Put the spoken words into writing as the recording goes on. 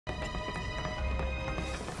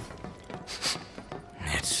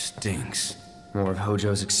Stinks. More of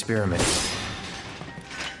Hojo's experiments.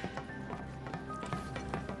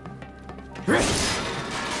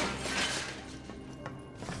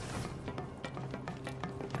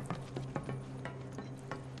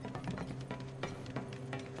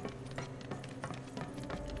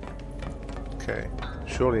 Okay,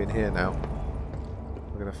 surely in here now.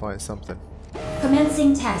 We're gonna find something.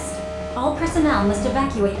 Commencing test. All personnel must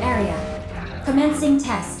evacuate area. Commencing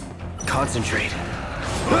test. Concentrate.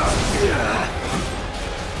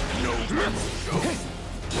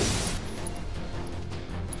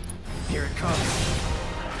 Here it comes.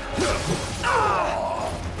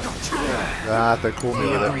 Ah, they call me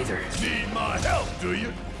with it. Breather. Need my help, do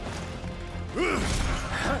you? Give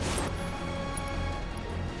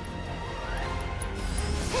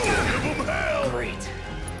 'em hell! Great.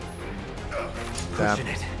 Damn. Pushing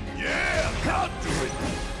it. Yeah, I'll do it.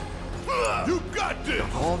 You got this.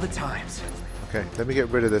 All the times. Okay, let me get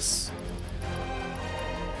rid of this.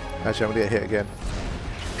 Actually, I'm gonna get hit again.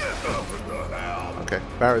 Okay,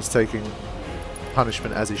 Barrett's taking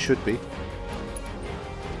punishment as he should be.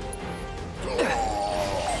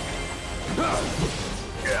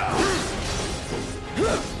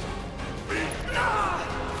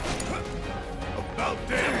 About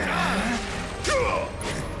damn time.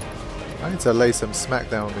 I need to lay some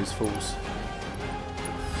smackdown on these fools.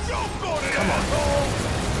 Come on.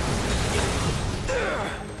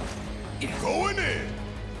 Going in.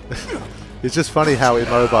 It's just funny how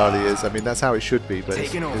immobile he is. I mean, that's how it should be, but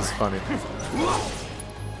Taking over. it's funny.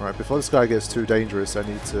 Alright, before this guy gets too dangerous, I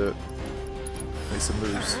need to make some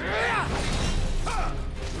moves.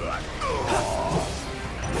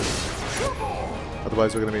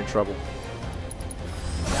 Otherwise, we're going to be in trouble.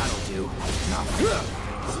 That'll do.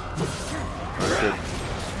 Alright, good.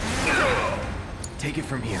 Take it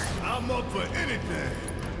from here. I'm up for anything.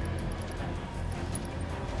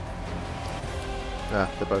 Ah,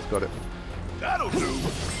 they both got it. That'll do.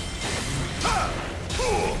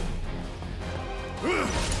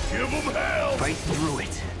 Give 'em hell. Fight through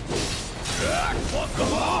it. Want some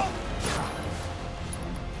more?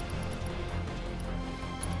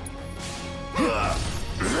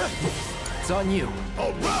 It's on you.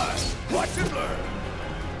 All right. Watch and learn.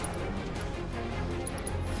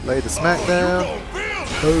 Lay the smackdown. You gon' feel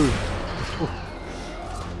it. Boom.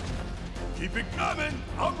 Keep it coming.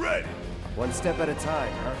 I'm ready. One step at a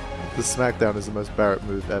time, huh? The smackdown is the most Barrett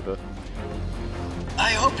move ever.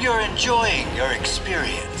 I hope you're enjoying your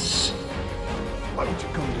experience. Why don't you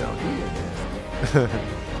come down here?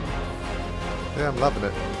 Yeah, I'm loving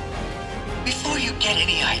it. Before you get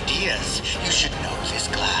any ideas, you should know this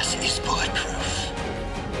glass is bulletproof.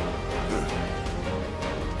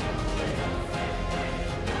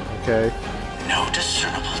 Okay. No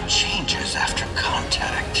discernible changes after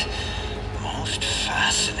contact. Most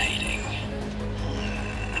fascinating.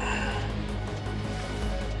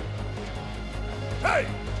 Hey,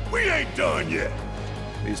 we ain't done yet.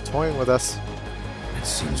 He's toying with us. It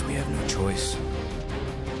seems we have no choice.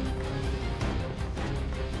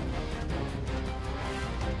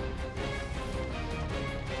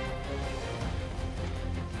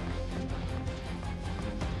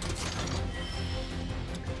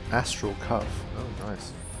 Astral Cuff. Oh,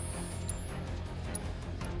 nice.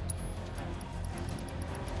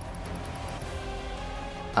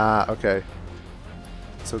 Ah, okay.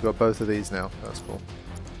 So we've got both of these now. That's cool.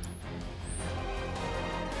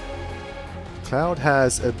 Cloud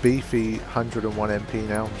has a beefy 101 MP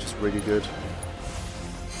now, which is really good.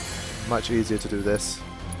 Much easier to do this.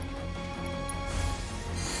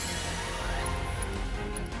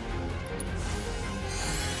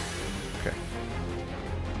 Okay.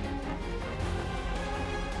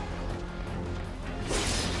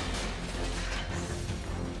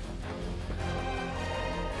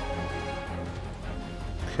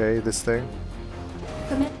 Okay, this thing.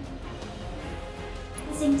 Commencing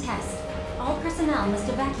test. All personnel must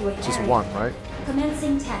evacuate Just area. one, right?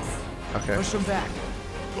 Commencing test. Okay. Push them back.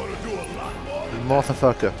 Gonna do a lot more than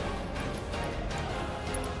Motherfucker.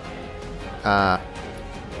 Ah.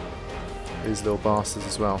 These little bastards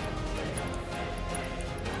as well.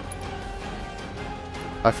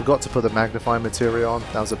 I forgot to put the magnifying material on.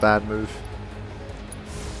 That was a bad move.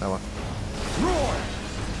 Oh well.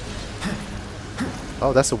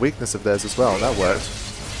 Oh, that's a weakness of theirs as well. That worked.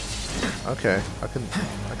 Okay, I can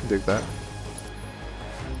dig that.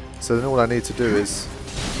 So then all I need to do is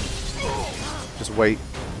just wait.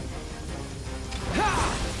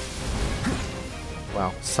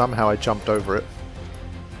 Wow, somehow I jumped over it.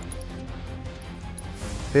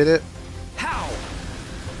 Hit it. How?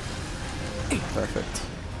 Perfect.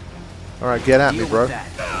 Alright, get at me, bro.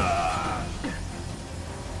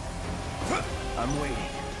 I'm waiting.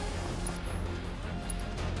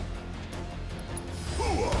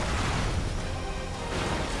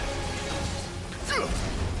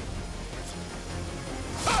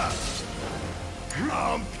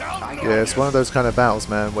 Yeah, it's one of those kind of battles,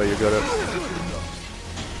 man, where you gotta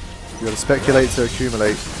speculate to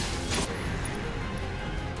accumulate.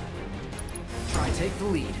 Try take the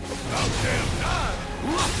lead.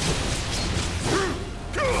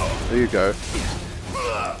 There you go.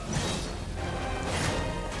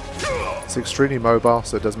 It's extremely mobile,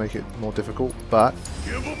 so it does make it more difficult, but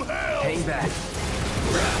Hang back.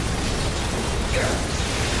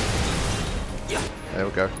 there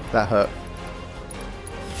we go. That hurt.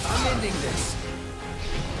 I'm ending this.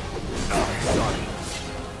 Sorry.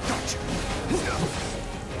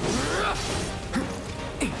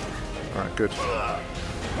 Alright, good.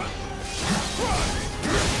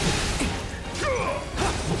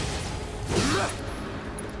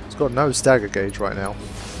 It's got no stagger gauge right now.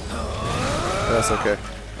 But that's okay.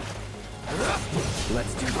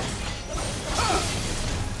 Let's do this.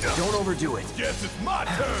 Don't overdo it. Guess it's my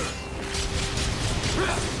turn.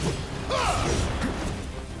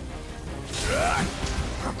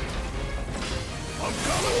 I'm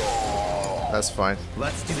coming. That's fine.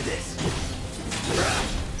 Let's do this.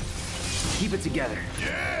 Keep it together.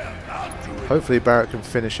 Yeah, I'll do it. Hopefully Barrett can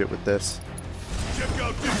finish it with this. Check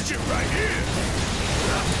out this shit right here.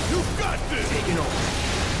 You got this. Taking over.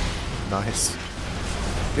 Nice.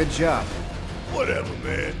 Good job. Whatever,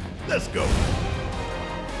 man. Let's go.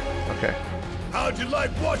 Okay. How'd you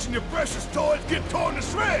like watching your precious toys get torn to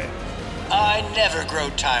shreds? I never grow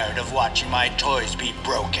tired of watching my toys be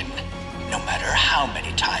broken, no matter how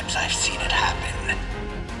many times I've seen it happen.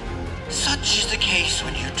 Such is the case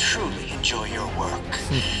when you truly enjoy your work.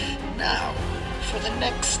 Now, for the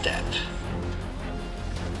next step.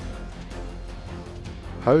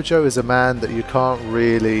 Hojo is a man that you can't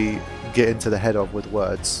really get into the head of with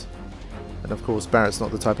words. And of course Barrett's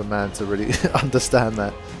not the type of man to really understand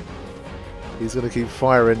that. He's gonna keep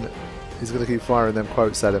firing them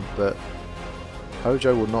quotes at him, but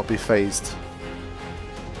Hojo will not be phased.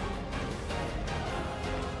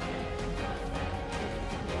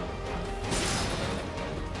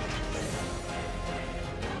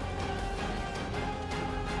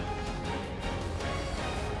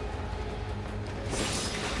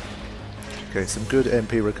 Okay, some good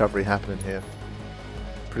MP recovery happening here.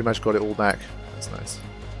 Pretty much got it all back. That's nice.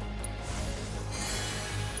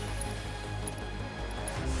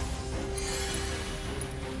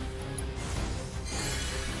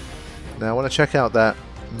 Now I want to check out that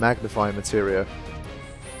magnifying materia.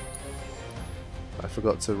 I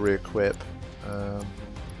forgot to re-equip.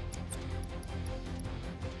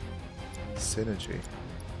 Synergy.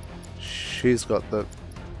 She's got the...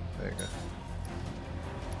 There you go.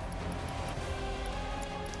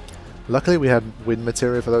 Luckily we had wind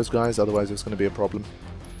materia for those guys, otherwise it was going to be a problem.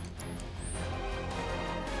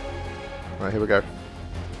 Right, here we go.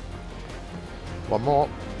 One more.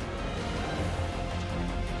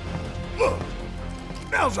 Look,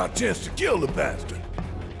 now's our chance to kill the bastard.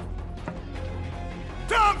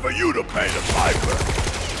 Time for you to pay the piper.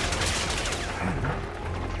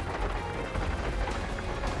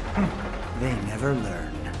 They never learn.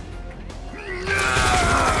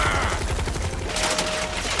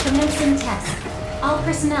 Commencing test. All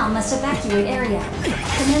personnel must evacuate area.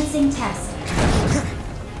 Commencing test.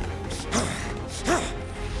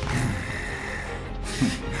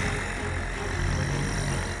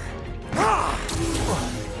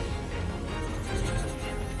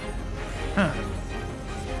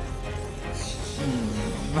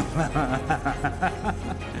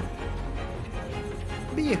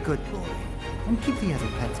 Be a good boy and keep the other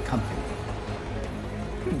pets company.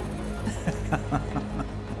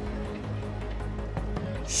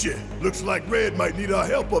 Shit, looks like Red might need our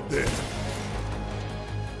help up there.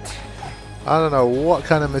 I don't know what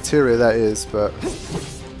kind of materia that is, but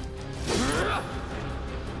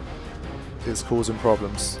it's causing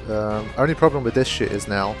problems. Only problem with this shit is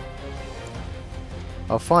now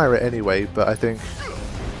I'll fire it anyway, but I think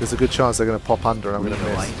there's a good chance they're going to pop under and I'm going to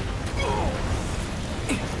miss.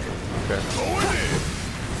 Okay.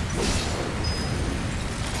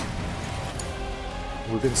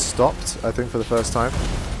 We've been stopped, I think, for the first time.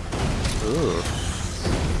 Ooh.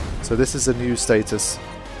 So this is a new status.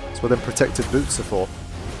 It's what them protected boots are for.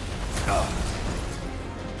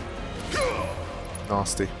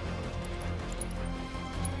 Nasty.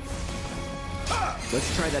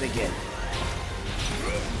 Let's try that again.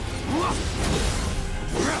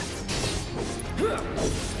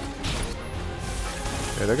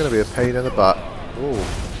 Yeah, they're going to be a pain in the butt. Ooh.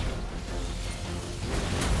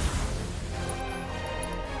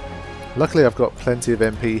 Luckily I've got plenty of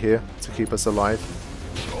MP here to keep us alive.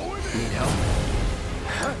 Need help?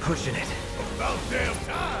 Pushing it. About damn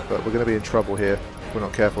time. But we're going to be in trouble here if we're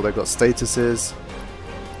not careful. They've got statuses.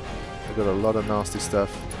 They've got a lot of nasty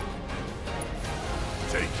stuff.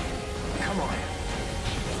 Take it. Come on.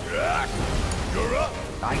 You're up.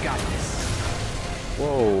 I got this.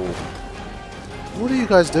 Whoa. What are you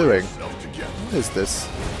guys doing? Yourself together. What is this?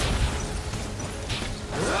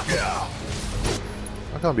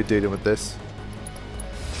 I can't be dealing with this.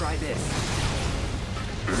 Try this.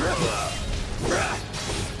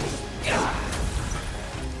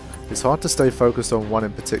 It's hard to stay focused on one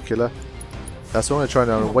in particular. That's why I'm trying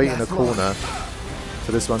to wait in the corner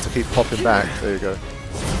for this one to keep popping back. There you go.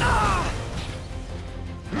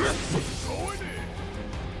 Going in.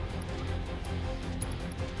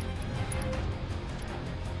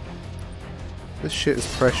 This shit is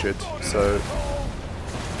pressured, so...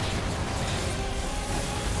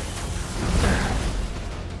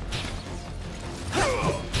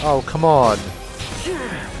 Oh, come on!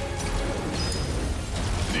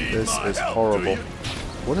 This is horrible.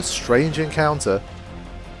 What a strange encounter.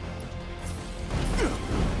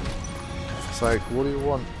 It's like, what do you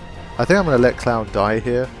want? I think I'm going to let Cloud die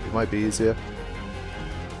here. It might be easier.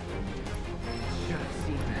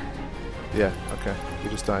 Yeah, okay. He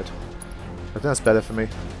just died. I think that's better for me.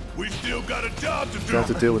 We still got a job to do. Don't have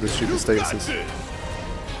to deal with the stupid statuses.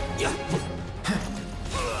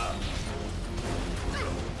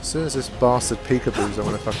 As soon as this bastard peekaboos, I'm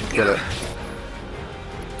going to fucking kill it.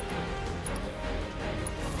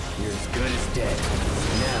 You're as good as dead.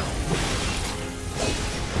 Now.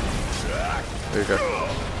 There you go.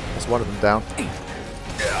 That's one of them down.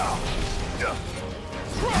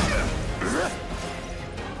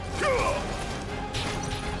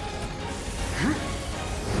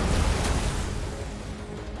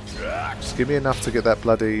 Just give me enough to get that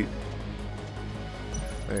bloody...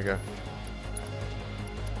 There you go.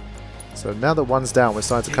 So now that one's down, we're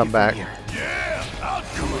starting to come back. Yeah, I'll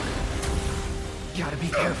do it. Gotta be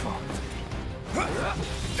careful.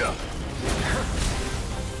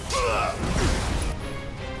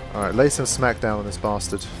 Alright, lay some smackdown on this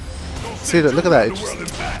bastard. See that? Look at that. It just...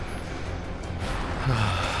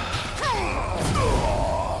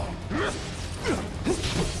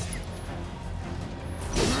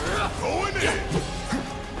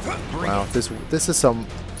 Wow, this is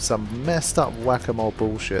some messed up whack-a-mole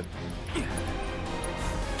bullshit.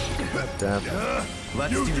 God damn.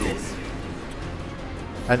 Let's do this.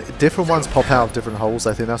 And different ones pop out of different holes.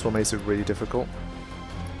 I think that's what makes it really difficult.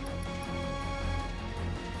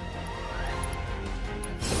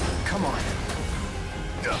 Come on.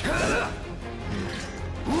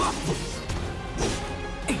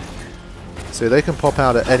 So they can pop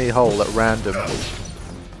out at any hole at random.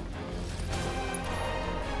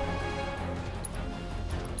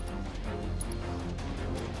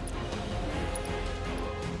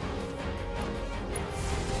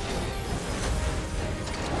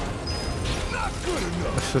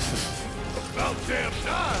 About damn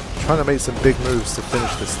time. Trying to make some big moves to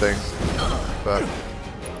finish this thing, but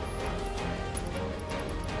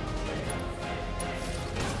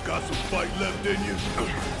Got some fight left in you.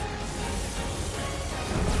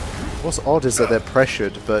 what's odd is that they're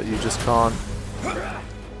pressured, but you just can't.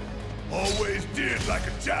 Always did like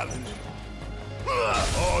a challenge.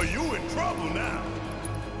 Oh, you in trouble now.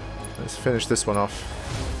 Let's finish this one off.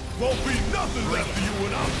 Won't be nothing left of you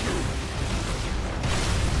when I'm through.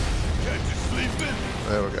 Catch you sleeping.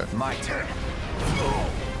 There we go. My turn.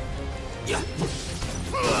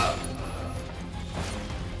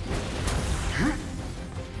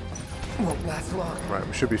 Won't last long. Right,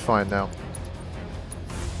 we should be fine now.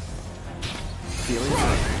 Feeling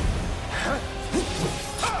good.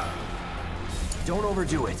 Don't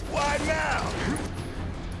overdo it. Why now?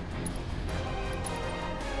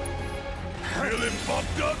 Feeling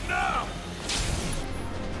pumped up now.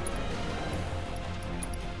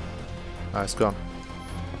 Ah, it's gone.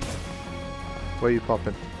 Where are you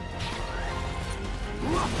popping?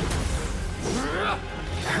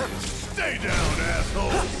 Stay down,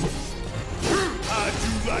 asshole. How'd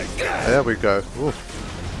you like that? There we go.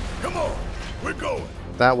 Oof. Come on, we're going.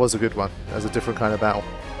 That was a good one. That was a different kind of battle.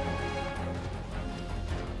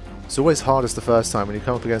 It's always hardest the first time when you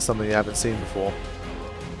come up against something you haven't seen before.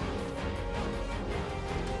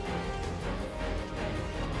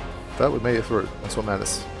 But we made it through. That's what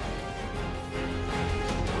matters.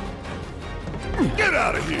 Get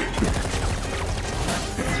out of here.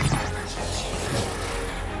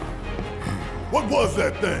 What was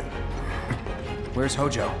that thing? Where's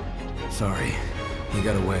Hojo? Sorry, he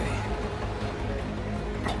got away.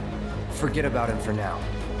 Forget about him for now.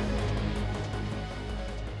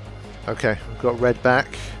 Okay, we've got red back.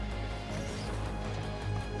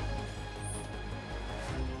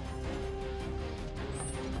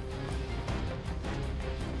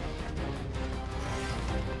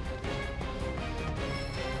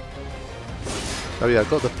 Oh yeah, I've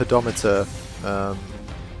got the pedometer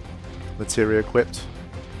materia equipped.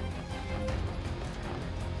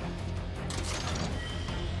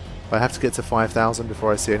 I have to get to 5,000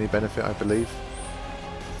 before I see any benefit, I believe.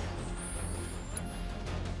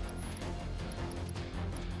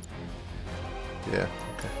 Yeah,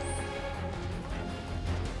 okay.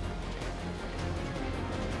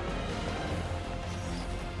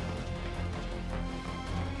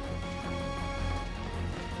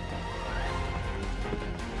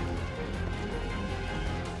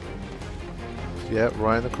 Yeah,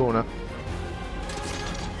 right in the corner.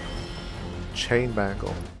 Chain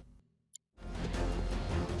bangle.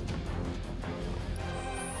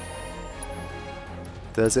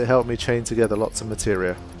 Does it help me chain together lots of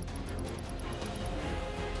materia?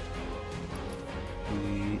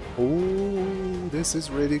 Oh, this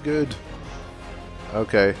is really good.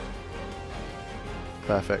 Okay.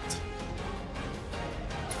 Perfect.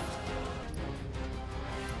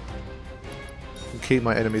 Keep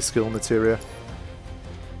my enemy skill materia.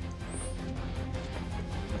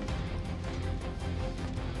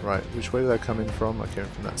 Right, which way did I come in from? I came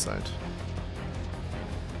from that side.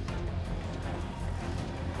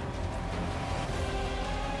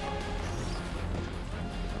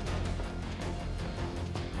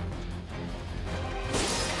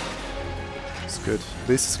 Good. At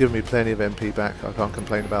least it's given me plenty of MP back. I can't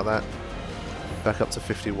complain about that. Back up to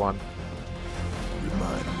 51.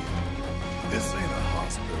 Remind me, this ain't a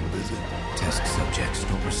hospital, is it? Test subjects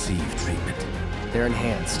don't receive treatment. They're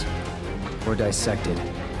enhanced. Or dissected.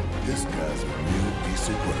 This guy's a real piece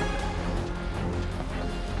of work.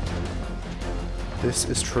 This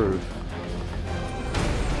is true.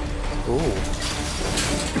 Ooh.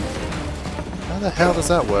 How the hell does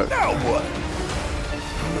that work? Now what?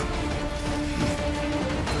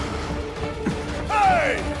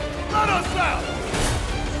 Hey! Let us out!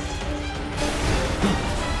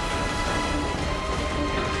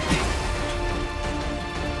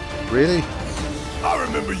 Really? I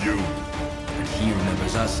remember you. But he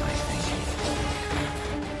remembers us, I think.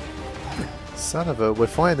 Son of a... We're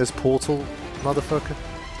fighting this portal, motherfucker.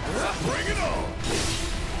 Bring it on!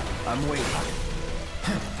 I'm waiting.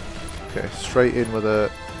 Okay, straight in with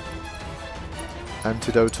a...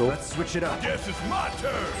 antidotal. Let's switch it up. Guess it's my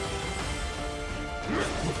turn.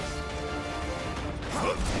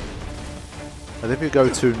 And if you go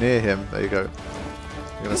too near him, there you go.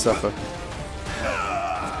 You're gonna suffer.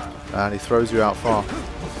 And he throws you out far.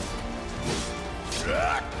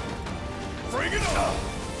 Bring it on!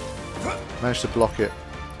 Managed to block it.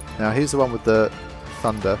 Now he's the one with the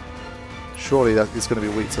thunder. Surely that he's going to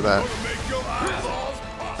be weak to that. Make your eyeballs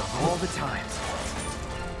pop. All the times.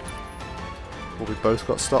 Well, we both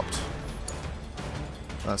got stopped.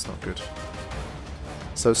 That's not good.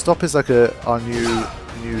 So stop is like our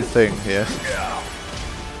new thing here.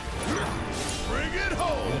 Bring it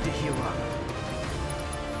home! Need to heal up.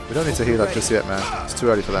 We don't need to heal up just yet, man. It's too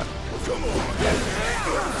early for that. Come on!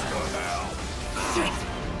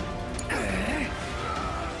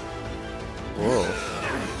 Whoa.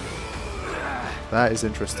 That is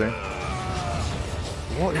interesting.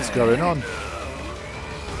 What is going on?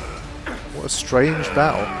 What a strange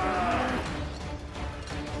battle.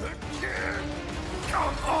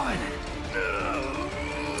 Come on!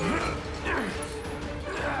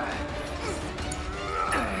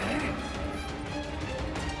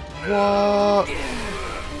 What?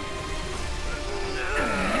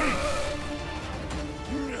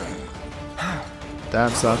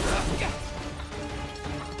 Damn, son.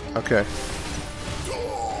 Okay.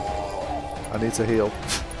 I need to heal.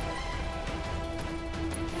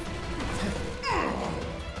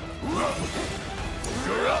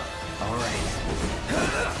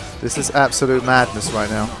 This is absolute madness right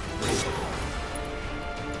now.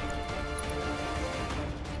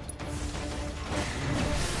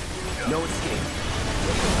 No escape.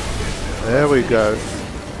 There we go.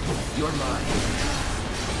 You're mine.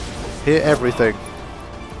 Hit everything.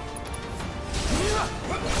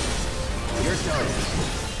 You're done.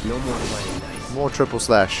 No more playing nice. More triple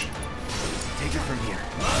slash. Take it from here.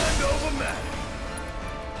 Mind over matter.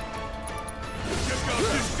 Just got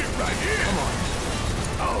this shit right here. Come on.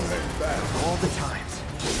 I'll head back. All the times.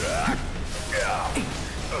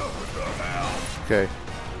 Okay.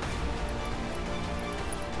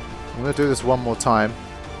 I'm going to do this one more time.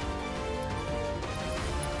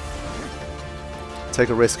 Take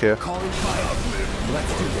a risk here. Calling fire.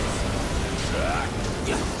 Let's do this.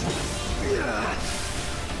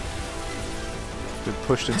 Been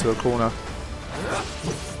pushed into a corner.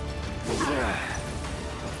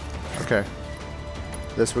 Okay.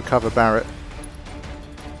 Let's recover Barrett.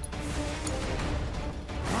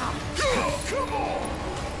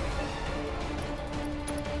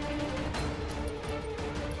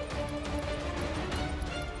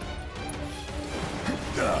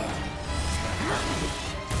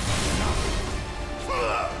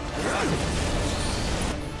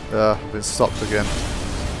 Been stopped again.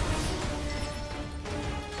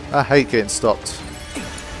 I hate getting stopped.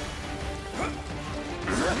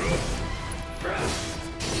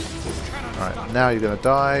 Alright, now you're gonna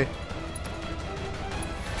die.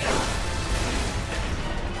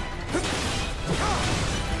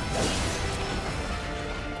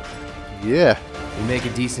 Yeah. We make a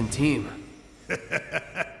decent team.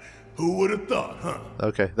 Who would have thought, huh?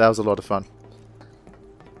 Okay, that was a lot of fun.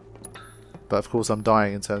 But of course I'm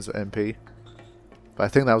dying in terms of MP. But I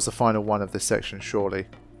think that was the final one of this section, surely.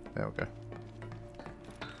 There we go.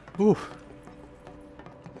 Ooh.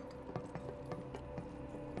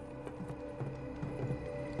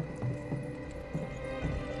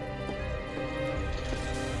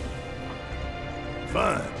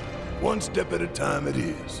 Fine. One step at a time it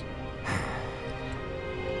is.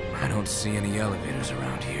 I don't see any elevators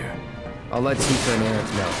around here. I'll let Tifa and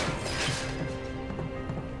Eric know.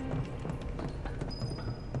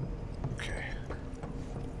 Okay.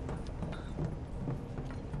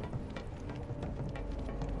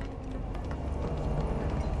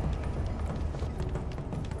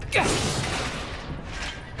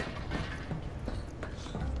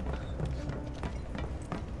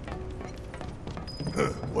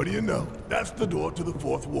 What do you know? That's the door to the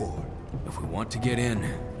 4th ward. If we want to get in,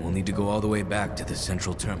 we'll need to go all the way back to the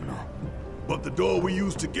central terminal. But the door we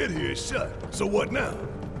used to get here is shut. So what now?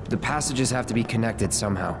 The passages have to be connected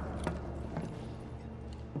somehow.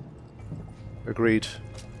 Agreed.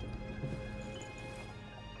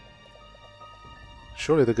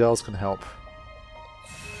 Surely the girls can help.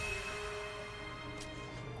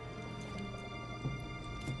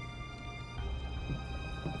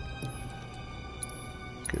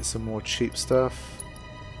 Get some more cheap stuff.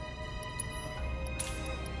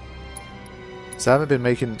 So I haven't been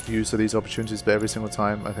making use of these opportunities, but every single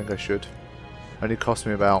time I think I should. Only cost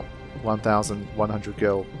me about 1,100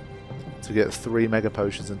 gil to get 3 mega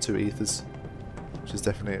potions and 2 ethers, which is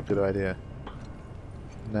definitely a good idea.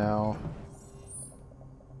 Now,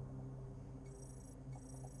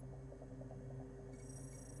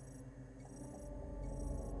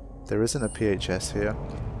 there isn't a PHS here.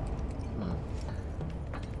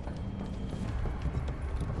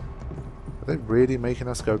 Are they really making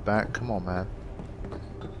us go back? Come on, man.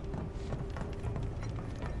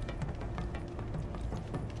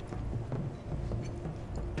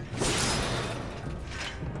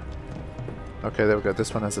 Okay, there we go.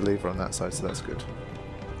 This one has a lever on that side, so that's good.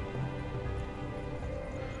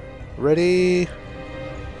 Ready?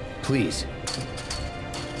 Please.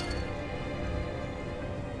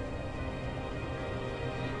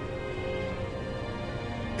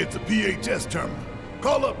 It's a PHS terminal.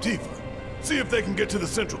 Call up Tifa. See if they can get to the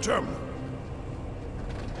central terminal.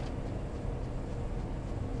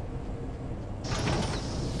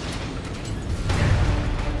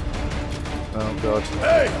 Oh god.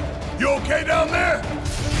 Hey! You okay down there?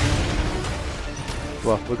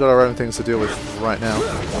 Well, we've got our own things to deal with right now.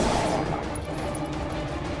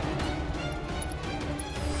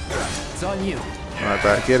 It's on you. Alright,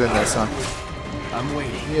 Brad, get in there, son. I'm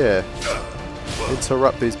waiting. Yeah.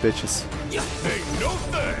 Interrupt these bitches. Ain't no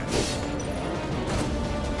thing!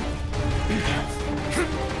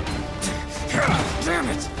 Damn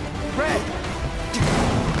it! Red!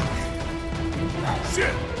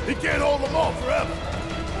 Shit! He can't hold them all forever!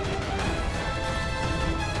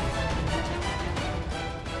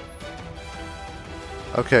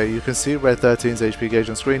 Okay, you can see Red 13's HP gauge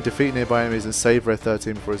on screen. Defeat nearby enemies and save Red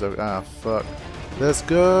 13 before he's over. Ah, fuck. Let's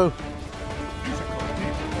go!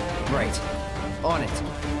 Right. On it.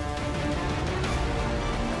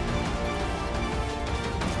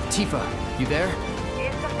 Tifa, you there?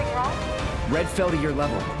 Is something wrong? Red fell to your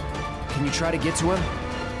level. Can you try to get to him?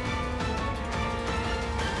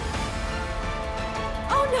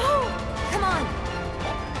 Oh no! Come on!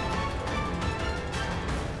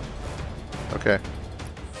 Okay.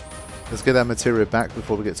 Let's get that materia back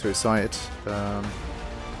before we get too excited.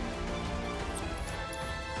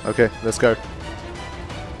 Okay, let's go.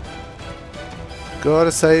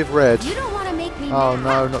 Gotta save Red. You don't want to make me Oh mad.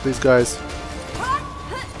 no, not these guys.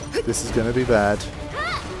 This is gonna be bad.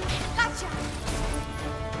 Gotcha.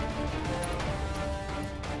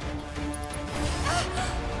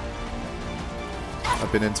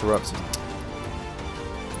 I've been interrupted.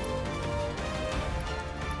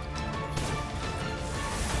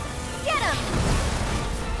 Get him!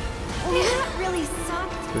 That really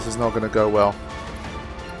sucked. This is not going to go well.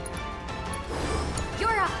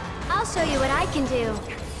 You're up. I'll show you what I can do.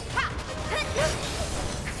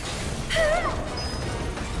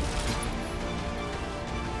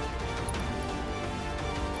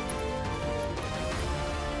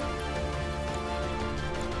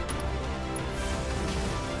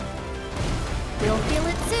 You'll feel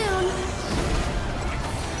it soon.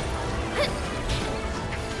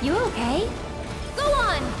 You okay? Go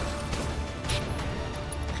on.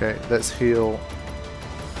 Okay, let's heal.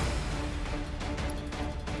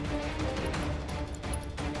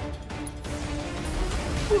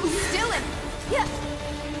 Still him. Yeah.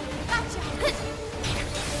 Gotcha.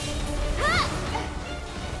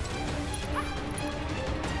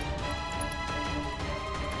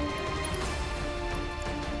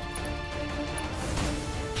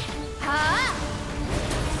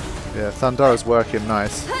 Yeah, Thundara's working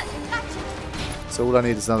nice. So all I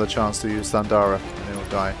need is another chance to use Thundara and he'll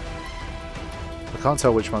die. I can't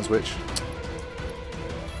tell which one's which.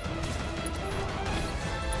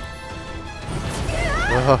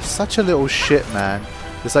 Oh, such a little shit, man.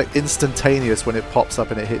 It's like instantaneous when it pops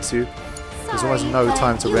up and it hits you. There's almost no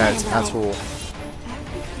time to react at all.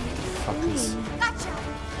 Fuckers.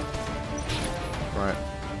 Right.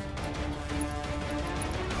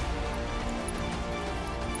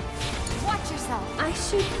 Watch yourself. I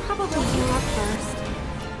should probably heal up first.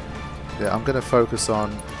 Yeah, I'm gonna focus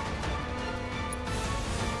on...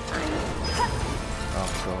 Oh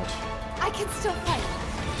god. I can still fight.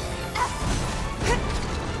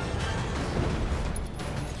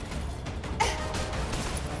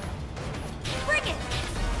 Bring it.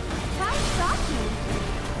 How shocking.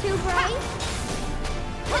 Too bright?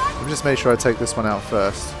 Let me just make sure I take this one out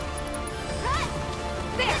first.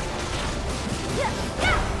 There.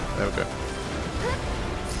 There we go.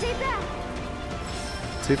 Stay back.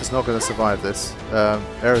 Tifa's not going to survive this.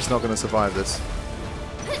 Aerith's not going to survive this.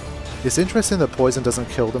 It's interesting that poison doesn't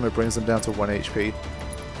kill them, it brings them down to 1 HP.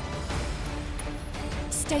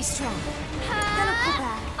 Stay strong. Gonna pull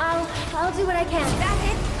back. I'll do what I can. That's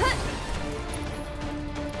it.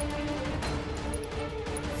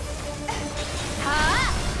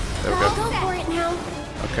 There we go. Go for it now.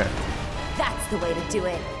 Okay. That's the way to do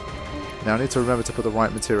it. Now I need to remember to put the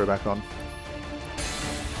right material back on.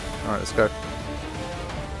 Alright, let's go.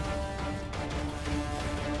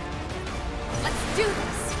 Let's do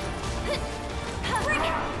this. Bring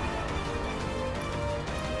it.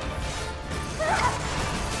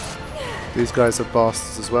 These guys are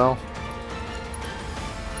bastards as well.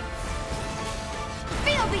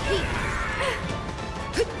 Feel the heat.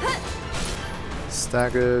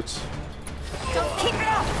 Staggered. Don't keep it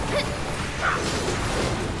up.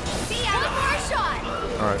 See ya. One more shot.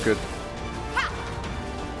 Alright, good. Ha.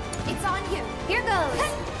 It's on you. Here goes.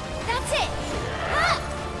 That's it. Ha.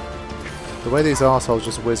 The way these assholes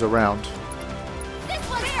just whiz around. This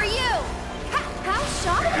one's for you. Ha. How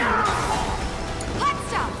shocking. Hot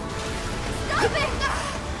stuff. Stop it.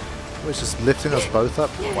 It's just lifting us both up.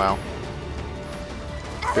 Wow.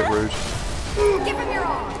 Bit rude. Give him your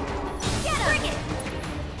all. Get him. Bring it.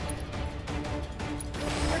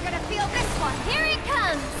 We're gonna feel this one. Here it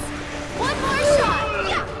comes. One more shot.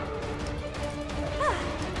 Yeah.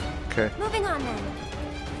 Okay. Moving on then.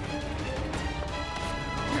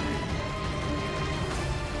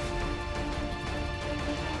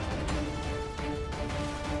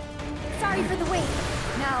 Sorry for the wait.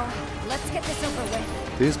 Now, let's get this over with.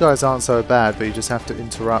 These guys aren't so bad, but you just have to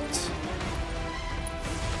interrupt.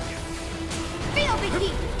 Feel the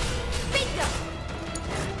heat. Bingo.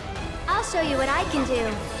 I'll show you what I can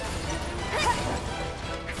do.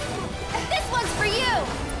 This one's for you.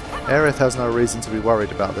 Aerith has no reason to be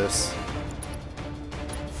worried about this.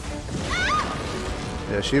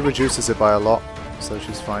 Yeah, she reduces it by a lot, so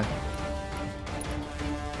she's fine.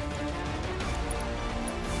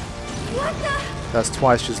 What the? That's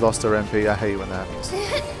twice she's lost her MP. I hate when that happens.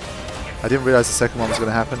 I didn't realize the second one was going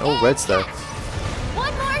to happen. Oh, Red's there.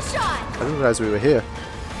 One more shot. I didn't realize we were here.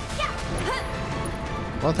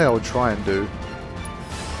 One thing I would try and do...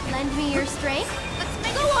 Lend me your strength. Let's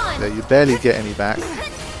make go on. Yeah, you barely get any back. This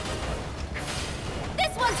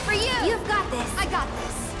one's for you. You've got this. I got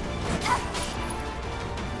this.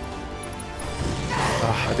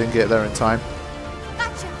 I didn't get there in time.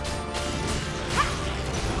 Gotcha.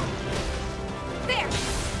 There.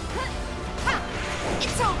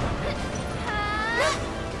 It's over.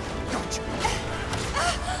 Gotcha.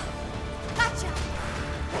 Gotcha.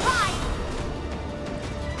 Fine.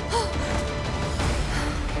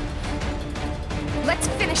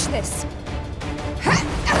 this.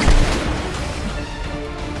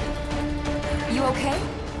 You okay?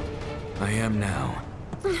 I am now.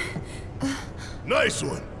 Nice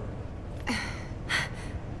one.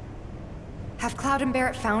 Have Cloud and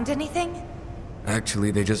Barrett found anything?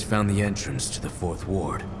 Actually, they just found the entrance to the 4th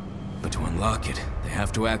ward. But to unlock it, they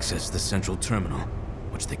have to access the central terminal,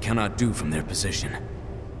 which they cannot do from their position.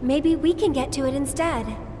 Maybe we can get to it instead.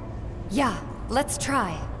 Yeah, let's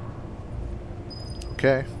try.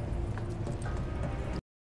 Okay.